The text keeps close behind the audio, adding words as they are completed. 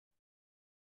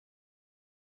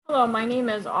Hello, my name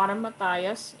is Autumn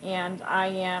Mathias, and I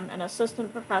am an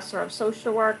assistant professor of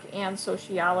social work and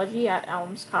sociology at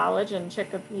Elms College in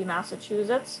Chicopee,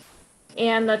 Massachusetts.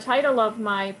 And the title of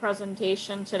my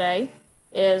presentation today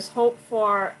is Hope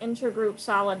for Intergroup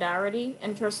Solidarity,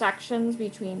 Intersections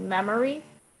Between Memory,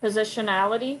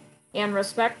 Positionality, and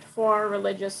Respect for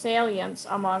Religious Salience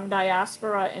Among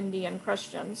Diaspora Indian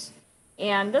Christians.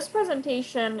 And this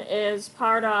presentation is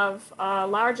part of a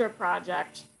larger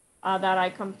project that I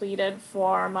completed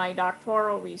for my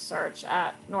doctoral research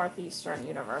at Northeastern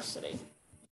University.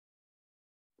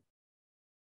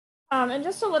 And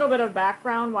just a little bit of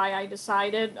background why I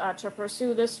decided to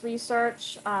pursue this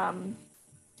research.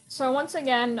 So once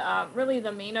again, really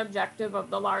the main objective of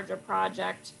the larger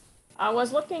project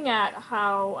was looking at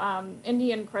how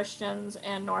Indian Christians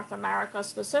in North America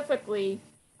specifically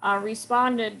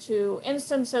responded to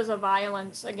instances of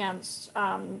violence against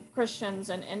Christians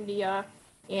in India,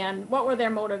 and what were their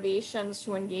motivations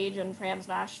to engage in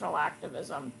transnational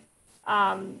activism.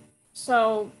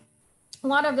 So a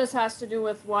lot of this has to do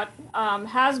with what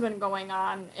has been going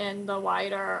on in the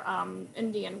wider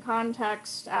Indian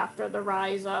context after the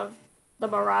rise of the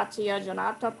Bharatiya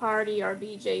Janata Party, or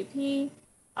BJP,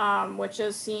 which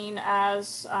is seen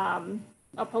as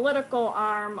a political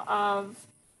arm of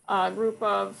a group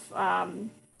of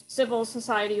civil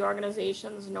society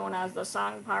organizations known as the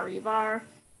Sangh Parivar,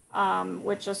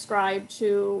 which ascribe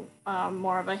to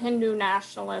more of a Hindu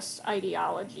nationalist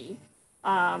ideology,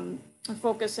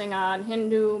 focusing on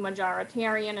Hindu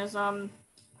majoritarianism,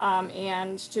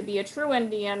 and to be a true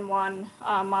Indian, one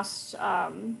must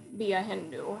be a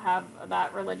Hindu, have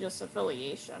that religious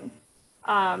affiliation.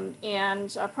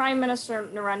 And Prime Minister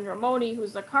Narendra Modi,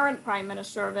 who's the current Prime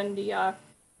Minister of India,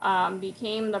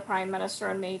 became the Prime Minister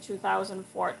in May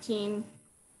 2014.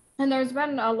 And there's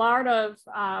been a lot of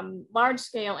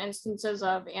large-scale instances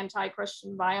of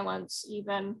anti-Christian violence,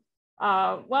 even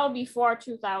well before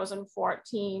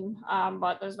 2014,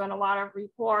 but there's been a lot of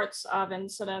reports of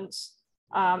incidents,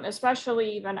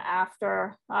 especially even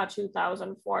after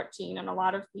 2014, and a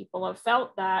lot of people have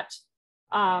felt that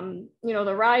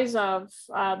the rise of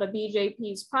the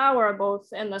BJP's power, both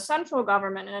in the central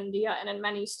government in India and in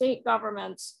many state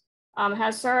governments,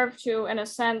 has served to, in a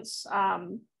sense,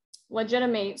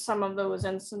 legitimate some of those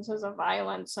instances of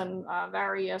violence and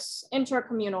various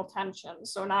intercommunal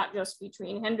tensions. So not just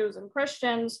between Hindus and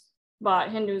Christians, but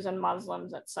Hindus and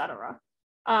Muslims, etc.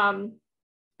 And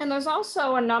there's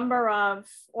also a number of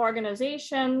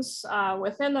organizations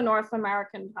within the North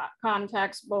American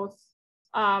context, both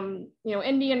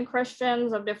Indian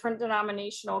Christians of different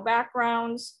denominational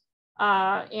backgrounds,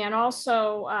 and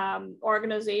also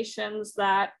organizations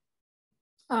that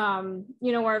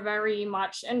are very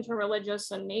much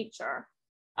interreligious in nature.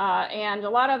 And a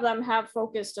lot of them have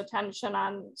focused attention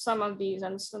on some of these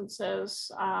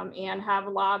instances, and have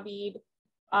lobbied,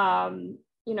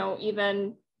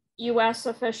 even US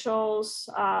officials,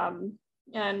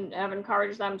 and have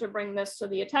encouraged them to bring this to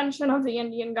the attention of the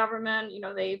Indian government.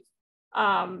 They've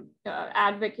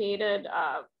advocated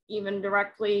even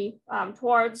directly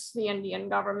towards the Indian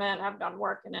government, have done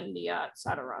work in India,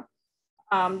 etc.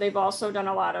 They've also done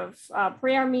a lot of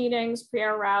prayer meetings,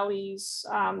 prayer rallies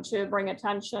to bring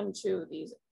attention to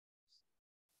these.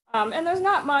 And there's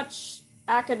not much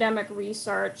academic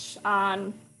research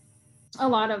on a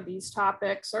lot of these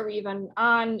topics, or even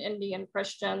on Indian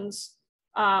Christians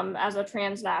as a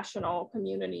transnational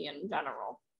community in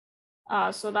general.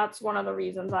 So that's one of the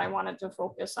reasons I wanted to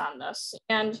focus on this.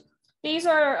 And these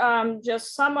are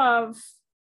just some of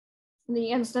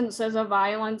the instances of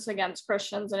violence against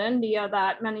Christians in India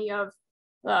that many of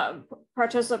the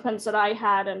participants that I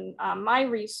had in my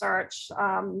research,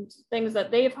 things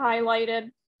that they've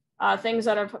highlighted, things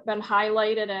that have been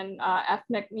highlighted in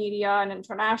ethnic media and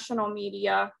international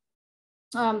media.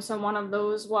 So one of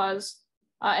those was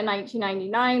in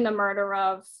 1999, the murder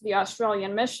of the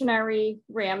Australian missionary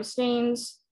Ram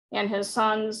Staines and his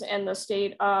sons in the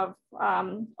state of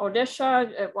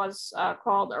Odisha. It was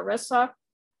called Orissa.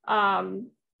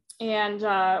 And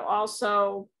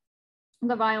also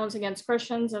the violence against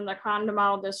Christians in the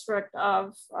Kandhamal district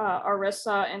of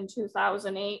Orissa in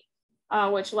 2008,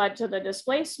 which led to the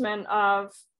displacement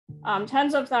of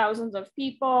tens of thousands of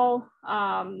people.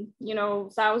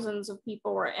 Thousands of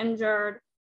people were injured,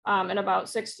 and about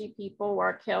 60 people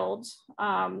were killed.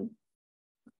 And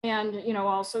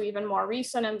also even more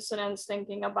recent incidents,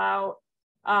 thinking about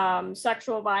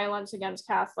sexual violence against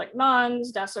Catholic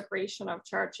nuns, desecration of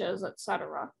churches,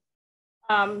 etc.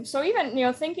 So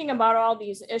even thinking about all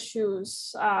these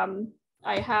issues,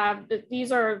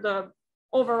 these are the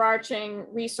overarching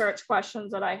research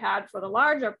questions that I had for the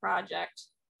larger project.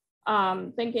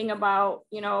 thinking about,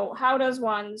 how does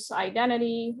one's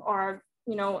identity or,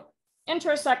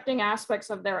 intersecting aspects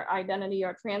of their identity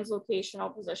or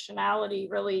translocational positionality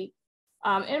really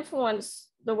influence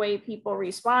the way people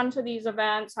respond to these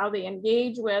events, how they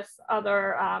engage with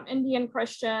other Indian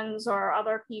Christians or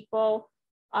other people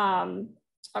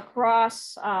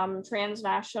across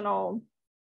transnational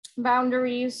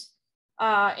boundaries.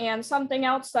 And something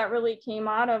else that really came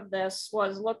out of this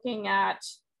was looking at,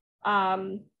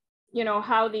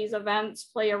 how these events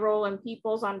play a role in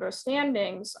people's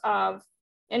understandings of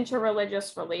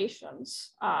interreligious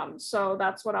relations. So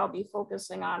that's what I'll be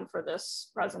focusing on for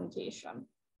this presentation.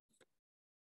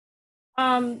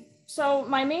 So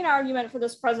my main argument for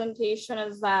this presentation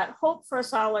is that hope for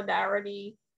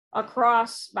solidarity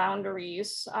across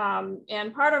boundaries.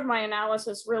 And part of my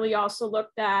analysis really also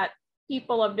looked at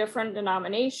people of different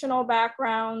denominational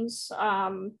backgrounds,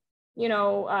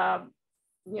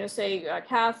 say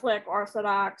Catholic,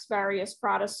 Orthodox, various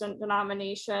Protestant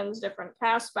denominations, different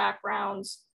caste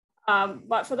backgrounds.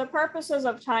 But for the purposes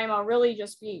of time, I'll really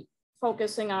just be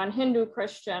focusing on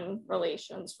Hindu-Christian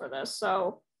relations for this.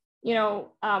 So,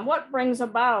 what brings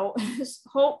about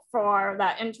hope for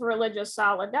that interreligious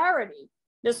solidarity,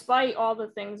 despite all the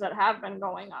things that have been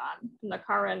going on in the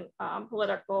current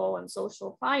political and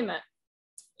social climate?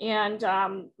 And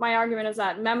my argument is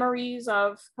that memories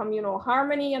of communal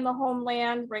harmony in the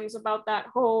homeland brings about that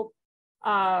hope.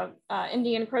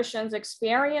 Indian Christians'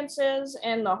 experiences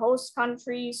in the host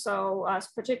country, so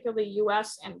particularly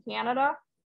US and Canada,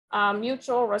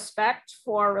 mutual respect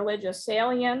for religious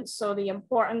salience, so the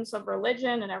importance of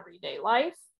religion in everyday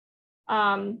life,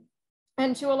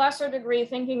 and to a lesser degree,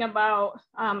 thinking about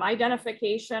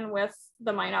identification with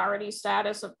the minority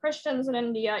status of Christians in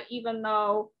India, even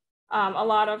though a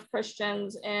lot of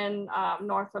Christians in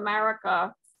North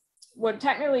America would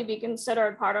technically be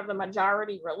considered part of the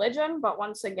majority religion. But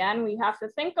once again, we have to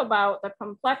think about the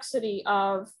complexity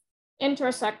of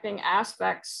intersecting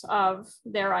aspects of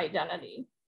their identity,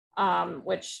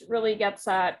 which really gets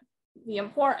at the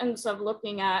importance of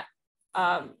looking at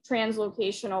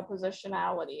translocational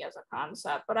positionality as a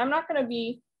concept. But I'm not going to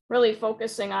be really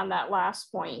focusing on that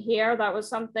last point here. That was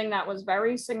something that was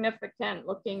very significant,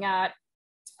 looking at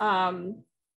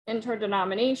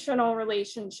interdenominational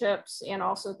relationships and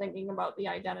also thinking about the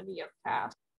identity of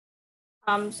caste.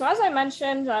 So as I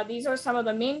mentioned, these are some of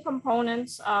the main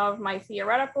components of my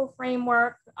theoretical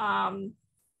framework and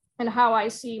how I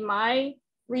see my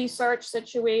research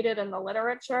situated in the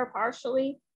literature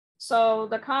partially. So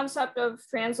the concept of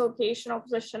translocational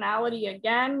positionality,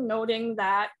 again, noting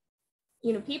that,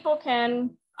 people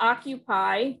can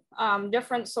occupy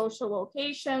different social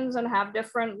locations and have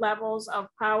different levels of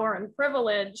power and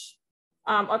privilege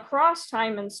across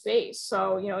time and space.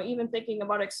 So, even thinking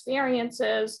about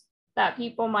experiences that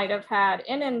people might have had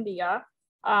in India,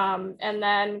 and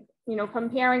then,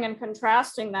 comparing and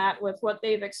contrasting that with what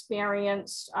they've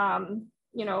experienced,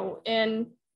 in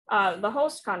the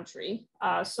host country.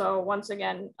 So once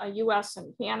again, US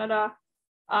and Canada.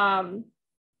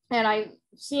 And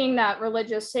seeing that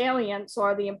religious salience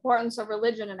or the importance of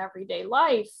religion in everyday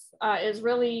life is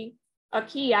really a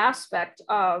key aspect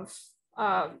of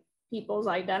people's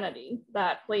identity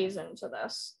that plays into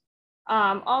this.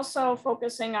 Also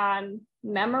focusing on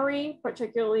memory,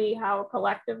 particularly how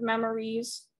collective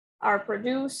memories are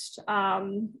produced,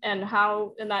 and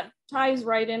that ties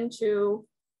right into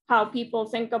how people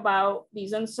think about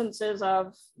these instances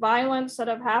of violence that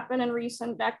have happened in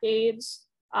recent decades,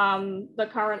 the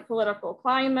current political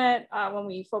climate, when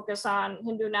we focus on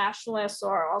Hindu nationalists,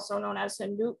 or also known as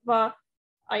Hindutva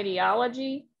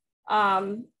ideology.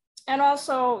 And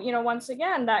also, once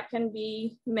again, that can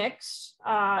be mixed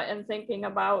in thinking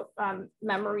about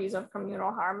memories of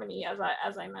communal harmony,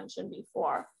 as I mentioned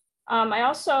before. I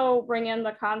also bring in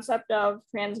the concept of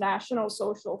transnational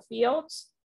social fields.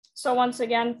 So once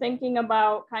again, thinking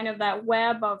about kind of that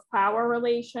web of power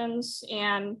relations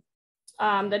and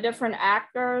the different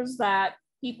actors that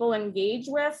people engage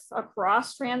with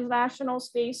across transnational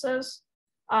spaces.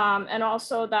 And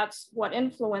also that's what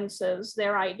influences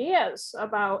their ideas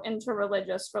about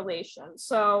interreligious relations.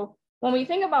 So when we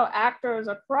think about actors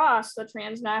across the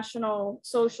transnational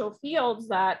social fields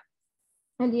that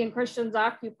Indian Christians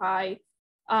occupy,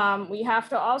 we have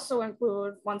to also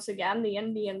include, once again, the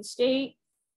Indian state,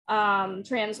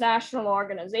 transnational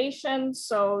organizations.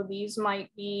 So these might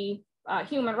be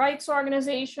human rights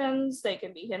organizations, they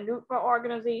can be Hindutva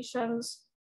organizations,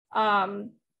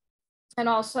 and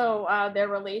also their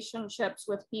relationships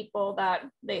with people that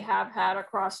they have had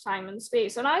across time and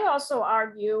space. And I also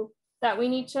argue that we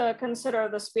need to consider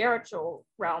the spiritual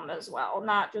realm as well,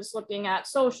 not just looking at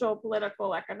social,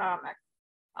 political, economic,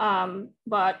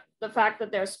 but the fact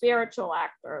that they're spiritual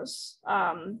actors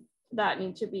that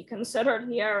need to be considered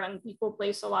here, and people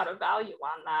place a lot of value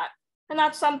on that. And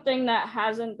that's something that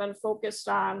hasn't been focused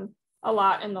on a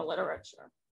lot in the literature.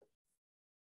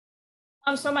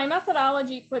 So my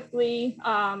methodology quickly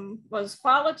was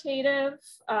qualitative.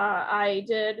 I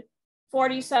did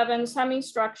 47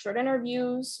 semi-structured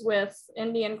interviews with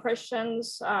Indian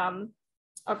Christians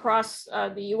across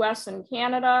the US and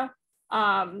Canada.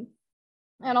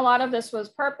 And a lot of this was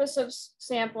purposive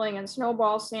sampling and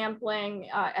snowball sampling.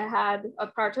 It had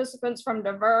participants from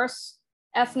diverse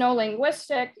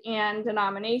ethno-linguistic and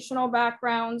denominational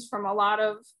backgrounds from a lot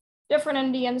of different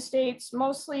Indian states,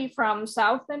 mostly from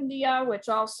South India, which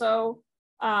also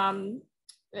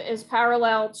is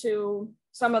parallel to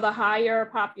some of the higher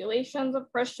populations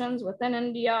of Christians within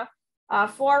India.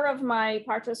 4 of my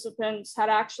participants had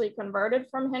actually converted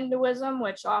from Hinduism,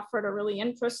 which offered a really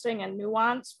interesting and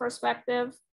nuanced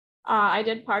perspective. I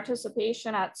did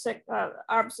participation at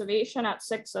observation at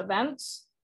 6 events.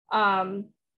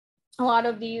 A lot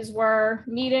of these were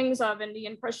meetings of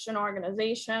Indian Christian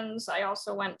organizations. I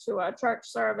also went to a church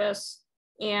service,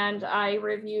 and I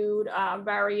reviewed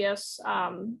various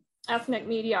ethnic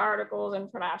media articles,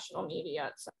 international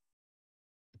media, etc.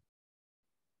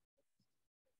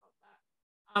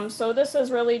 So this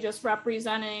is really just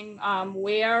representing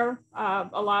where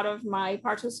a lot of my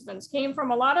participants came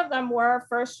from. A lot of them were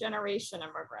first-generation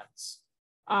immigrants.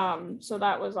 So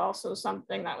that was also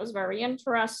something that was very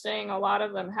interesting. A lot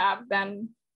of them have been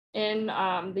in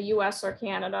the US or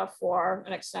Canada for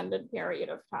an extended period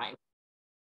of time.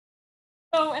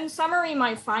 So in summary,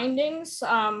 my findings,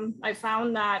 I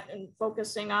found that in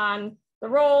focusing on the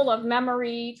role of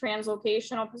memory,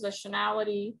 translocational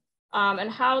positionality, and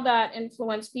how that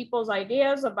influenced people's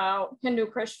ideas about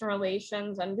Hindu-Christian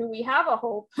relations, and do we have a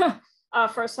hope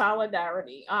for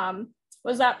solidarity,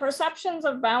 was that perceptions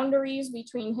of boundaries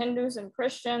between Hindus and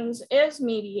Christians is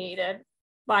mediated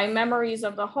by memories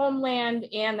of the homeland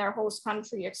and their host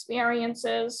country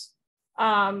experiences.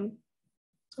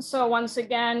 So once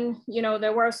again, you know,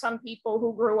 there were some people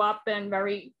who grew up in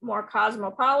very more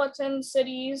cosmopolitan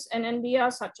cities in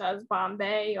India, such as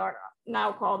Bombay, or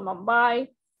now called Mumbai.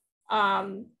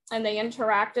 And they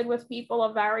interacted with people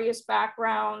of various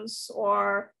backgrounds,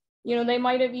 or, you know, they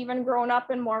might have even grown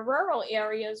up in more rural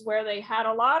areas where they had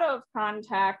a lot of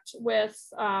contact with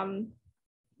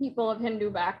people of Hindu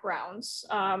backgrounds.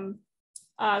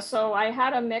 So I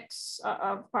had a mix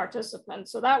of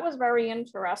participants. So that was very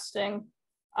interesting.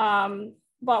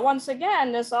 But once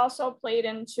again, this also played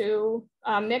into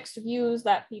mixed views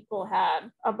that people had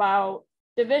about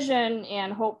division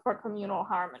and hope for communal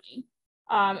harmony.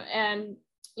 And,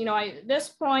 you know, this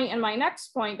point and my next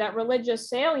point, that religious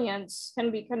salience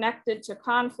can be connected to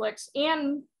conflicts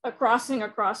and crossing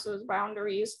across those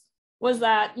boundaries, was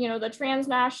that, you know, the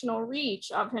transnational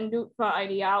reach of Hindutva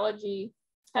ideology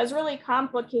has really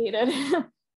complicated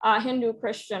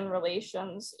Hindu-Christian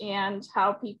relations and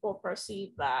how people perceive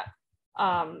that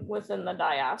within the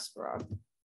diaspora.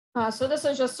 So this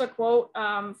is just a quote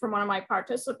from one of my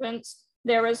participants.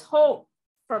 "There is hope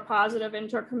for positive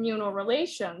intercommunal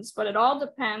relations, but it all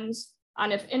depends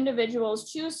on if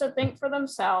individuals choose to think for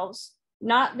themselves,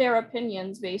 not their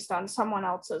opinions based on someone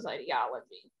else's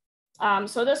ideology."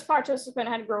 So this participant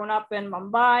had grown up in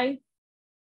Mumbai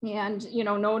and, you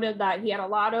know, noted that he had a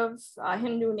lot of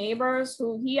Hindu neighbors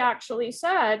who he actually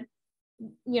said,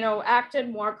 you know, acted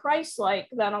more Christ-like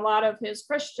than a lot of his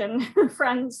Christian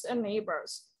friends and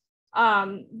neighbors.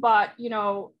 But, you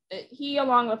know, he,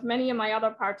 along with many of my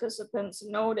other participants,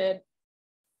 noted,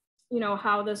 you know,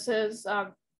 how this is,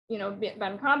 you know,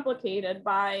 been complicated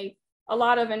by a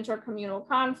lot of intercommunal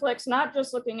conflicts, not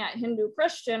just looking at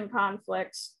Hindu-Christian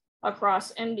conflicts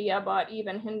across India, but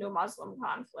even Hindu-Muslim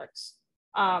conflicts.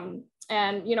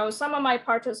 And, you know, some of my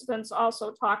participants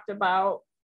also talked about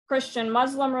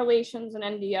Christian-Muslim relations in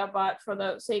India, but for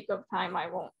the sake of time, I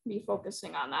won't be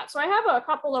focusing on that. So I have a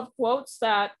couple of quotes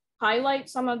that highlight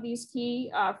some of these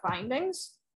key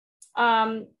findings.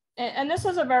 And this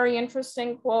is a very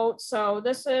interesting quote. So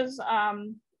this is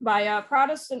by a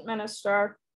Protestant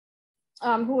minister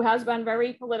who has been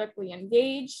very politically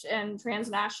engaged in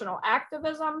transnational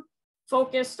activism,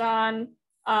 focused on,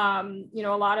 you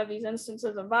know, a lot of these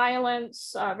instances of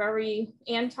violence, very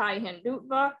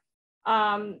anti-Hindutva.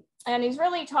 And he's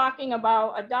really talking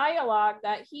about a dialogue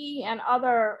that he and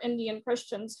other Indian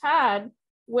Christians had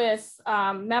with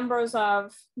members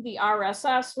of the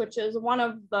RSS, which is one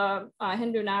of the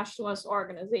Hindu nationalist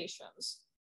organizations.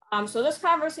 So this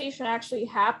conversation actually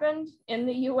happened in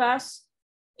the US,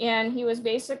 and he was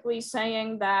basically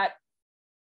saying that,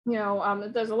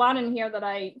 there's a lot in here that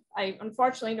I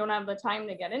unfortunately don't have the time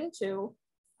to get into,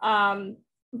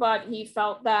 but he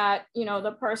felt that,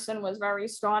 the person was very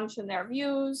staunch in their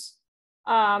views,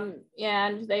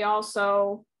 and they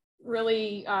also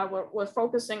really were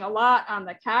focusing a lot on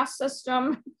the caste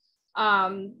system.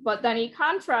 But then he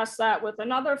contrasts that with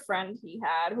another friend he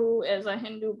had who is a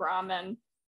Hindu Brahmin,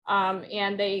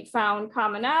 and they found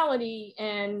commonality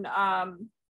in,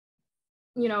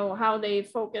 how they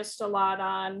focused a lot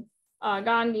on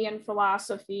Gandhian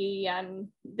philosophy, and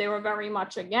they were very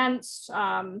much against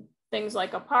things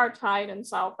like apartheid in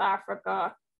South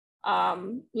Africa,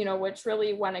 which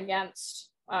really went against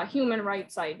human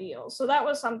rights ideals. So that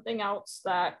was something else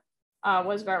that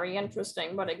was very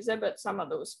interesting, but exhibits some of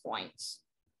those points.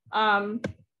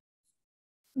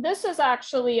 This is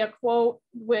actually a quote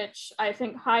which I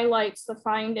think highlights the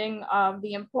finding of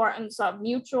the importance of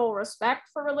mutual respect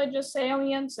for religious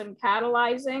salience and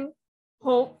catalyzing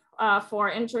hope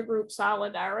for intergroup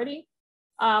solidarity.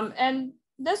 And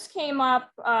this came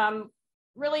up,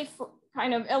 really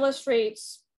kind of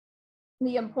illustrates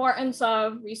the importance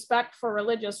of respect for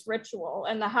religious ritual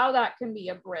and how that can be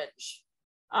a bridge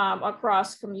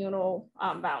across communal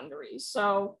boundaries.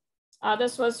 So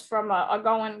this was from a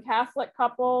Goan Catholic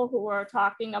couple who were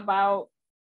talking about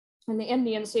in the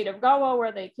Indian state of Goa,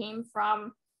 where they came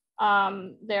from.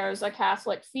 There's a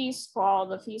Catholic feast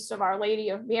called the Feast of Our Lady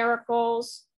of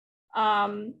Miracles.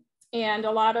 And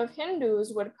a lot of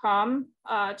Hindus would come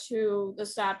to the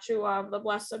statue of the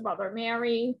Blessed Mother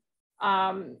Mary,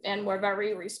 and were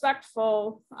very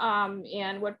respectful,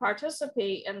 and would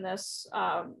participate in this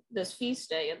feast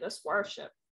day and this worship,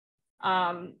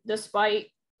 despite,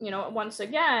 once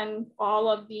again, all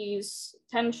of these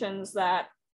tensions that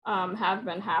have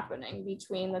been happening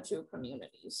between the two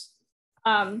communities.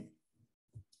 I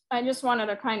just wanted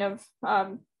to kind of,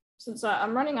 since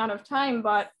I'm running out of time,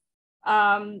 but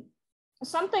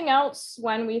something else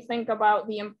when we think about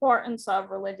the importance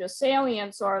of religious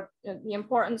salience or the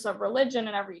importance of religion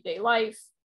in everyday life,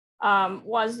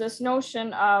 was this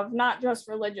notion of not just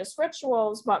religious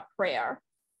rituals, but prayer,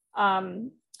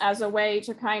 as a way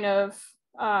to kind of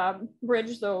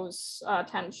bridge those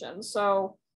tensions.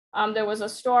 So there was a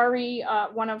story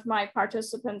one of my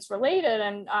participants related,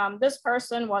 and this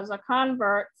person was a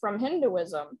convert from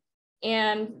Hinduism,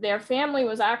 and their family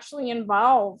was actually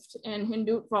involved in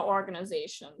Hindutva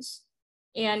organizations.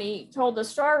 And he told the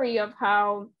story of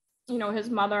how, his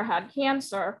mother had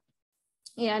cancer,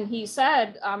 and he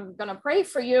said, "I'm gonna pray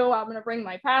for you. I'm gonna bring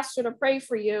my pastor to pray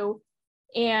for you."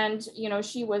 And,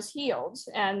 she was healed.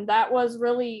 And that was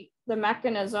really the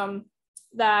mechanism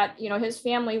that, his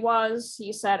family was,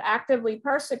 he said, actively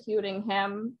persecuting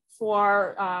him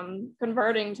for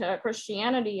converting to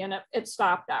Christianity, and it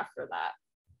stopped after that.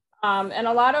 And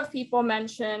a lot of people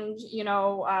mentioned,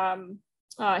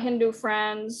 Hindu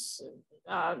friends,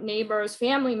 neighbors,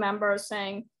 family members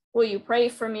saying, "Will you pray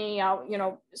for me?"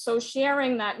 So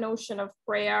sharing that notion of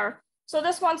prayer. So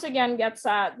this once again gets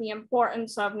at the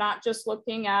importance of not just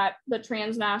looking at the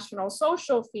transnational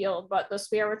social field, but the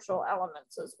spiritual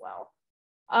elements as well.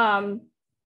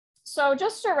 So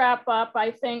just to wrap up,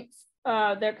 I think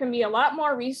there can be a lot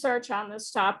more research on this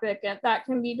topic that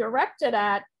can be directed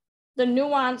at the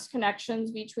nuanced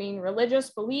connections between religious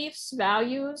beliefs,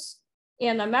 values,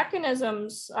 and the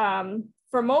mechanisms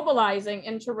for mobilizing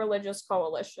interreligious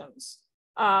coalitions,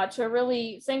 to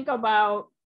really think about,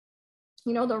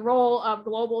 the role of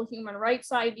global human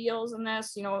rights ideals in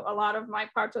this. A lot of my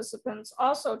participants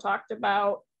also talked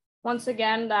about, once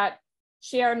again, that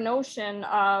shared notion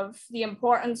of the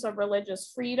importance of religious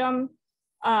freedom,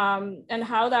 and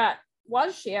how that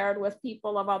was shared with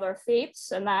people of other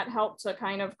faiths, and that helped to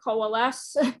kind of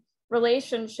coalesce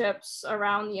relationships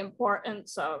around the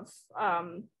importance of,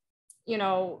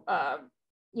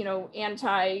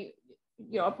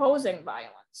 opposing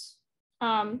violence.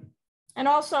 And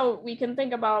also we can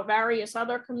think about various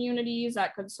other communities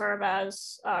that could serve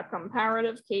as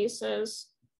comparative cases.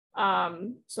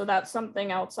 So that's something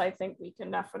else I think we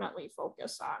can definitely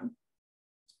focus on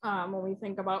when we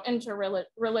think about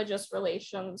interreligious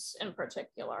relations in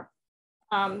particular.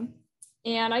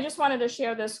 And I just wanted to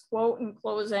share this quote in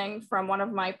closing from one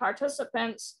of my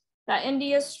participants, that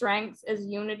India's strength is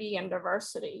unity and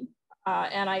diversity.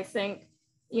 And I think,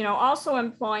 also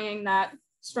employing that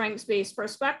strengths-based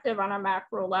perspective on a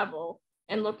macro level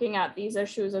and looking at these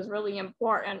issues is really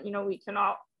important. We can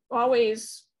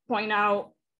always point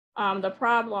out the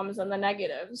problems and the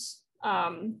negatives,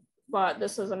 but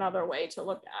this is another way to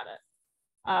look at it.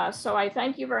 So I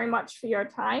thank you very much for your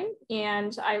time,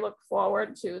 and I look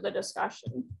forward to the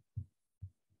discussion.